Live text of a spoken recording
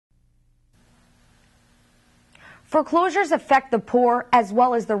Foreclosures affect the poor as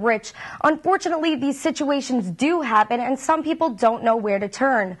well as the rich. Unfortunately, these situations do happen and some people don't know where to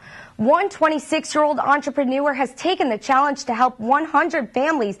turn. One 26-year-old entrepreneur has taken the challenge to help 100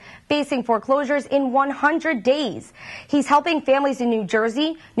 families facing foreclosures in 100 days. He's helping families in New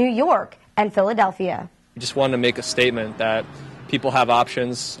Jersey, New York, and Philadelphia. We just wanted to make a statement that people have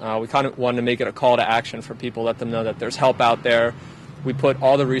options. We kind of wanted to make it a call to action for people, let them know that there's help out there. We put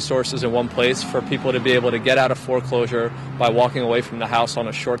all the resources in one place for people to be able to get out of foreclosure by walking away from the house on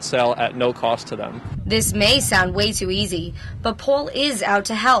a short sale at no cost to them. This may sound way too easy, but Paul is out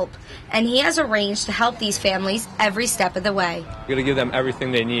to help, and he has arranged to help these families every step of the way. We're going to give them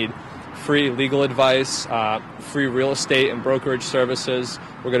everything they need. Free legal advice, free real estate and brokerage services.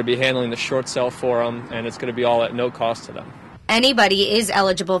 We're going to be handling the short sale for them, and it's going to be all at no cost to them. Anybody is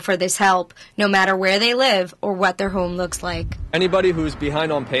eligible for this help, no matter where they live or what their home looks like. Anybody who's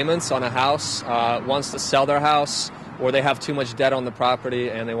behind on payments on a house, wants to sell their house, or they have too much debt on the property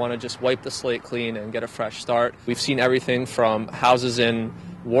and they want to just wipe the slate clean and get a fresh start. We've seen everything from houses in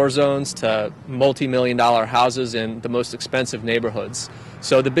war zones to multi-million-dollar houses in the most expensive neighborhoods.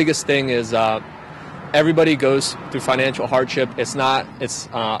 So the biggest thing is everybody goes through financial hardship.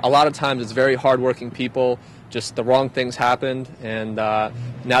 A lot of times it's very hardworking people. Just the wrong things happened, and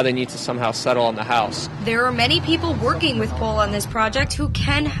now they need to somehow settle on the house. There are many people working with Paul on this project who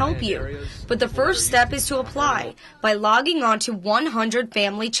can help you. But the first step is to apply by logging on to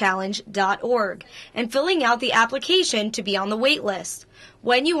 100familychallenge.org and filling out the application to be on the wait list.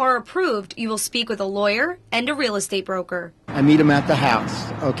 When you are approved, you will speak with a lawyer and a real estate broker. I meet them at the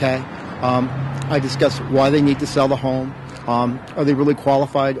house, okay? I discuss why they need to sell the home. Are they really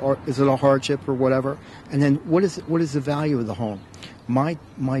qualified, or is it a hardship or whatever? And then what is the value of the home?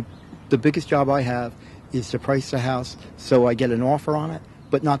 The biggest job I have is to price the house so I get an offer on it,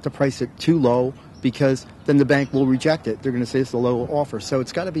 but not to price it too low, because then the bank will reject it. They're going to say it's a low offer. So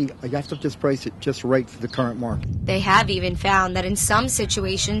it's got to be, you have to just price it just right for the current market. They have even found that in some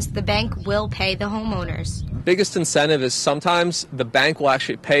situations, the bank will pay the homeowners. Biggest incentive is sometimes the bank will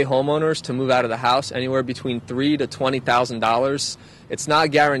actually pay homeowners to move out of the house anywhere between $3,000 to $20,000. It's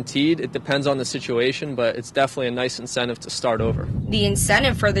not guaranteed. It depends on the situation, but it's definitely a nice incentive to start over. The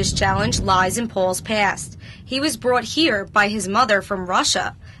incentive for this challenge lies in Paul's past. He was brought here by his mother from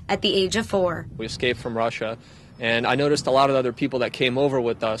Russia at the age of 4. We escaped from Russia, and I noticed a lot of other people that came over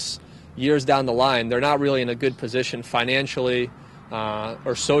with us years down the line, they're not really in a good position financially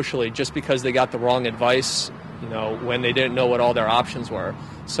or socially just because they got the wrong advice, when they didn't know what all their options were.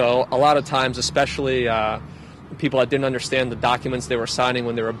 So a lot of times, especially people that didn't understand the documents they were signing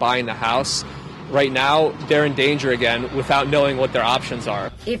when they were buying the house, right now they're in danger again without knowing what their options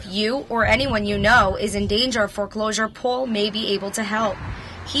are. If you or anyone you know is in danger of foreclosure, Paul may be able to help.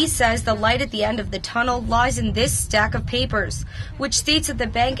 He says the light at the end of the tunnel lies in this stack of papers, which states that the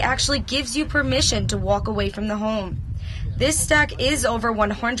bank actually gives you permission to walk away from the home. This stack is over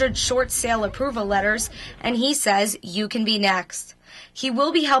 100 short sale approval letters, and he says you can be next. He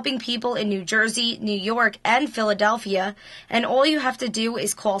will be helping people in New Jersey, New York, and Philadelphia, and all you have to do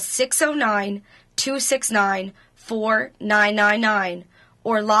is call 609-269-4999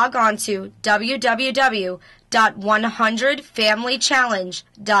 or log on to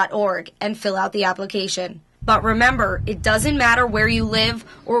www.100familychallenge.org and fill out the application. But remember, it doesn't matter where you live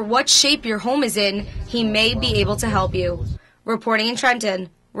or what shape your home is in, he may be able to help you. Reporting in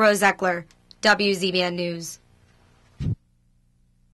Trenton, Rose Eckler, WZBN News.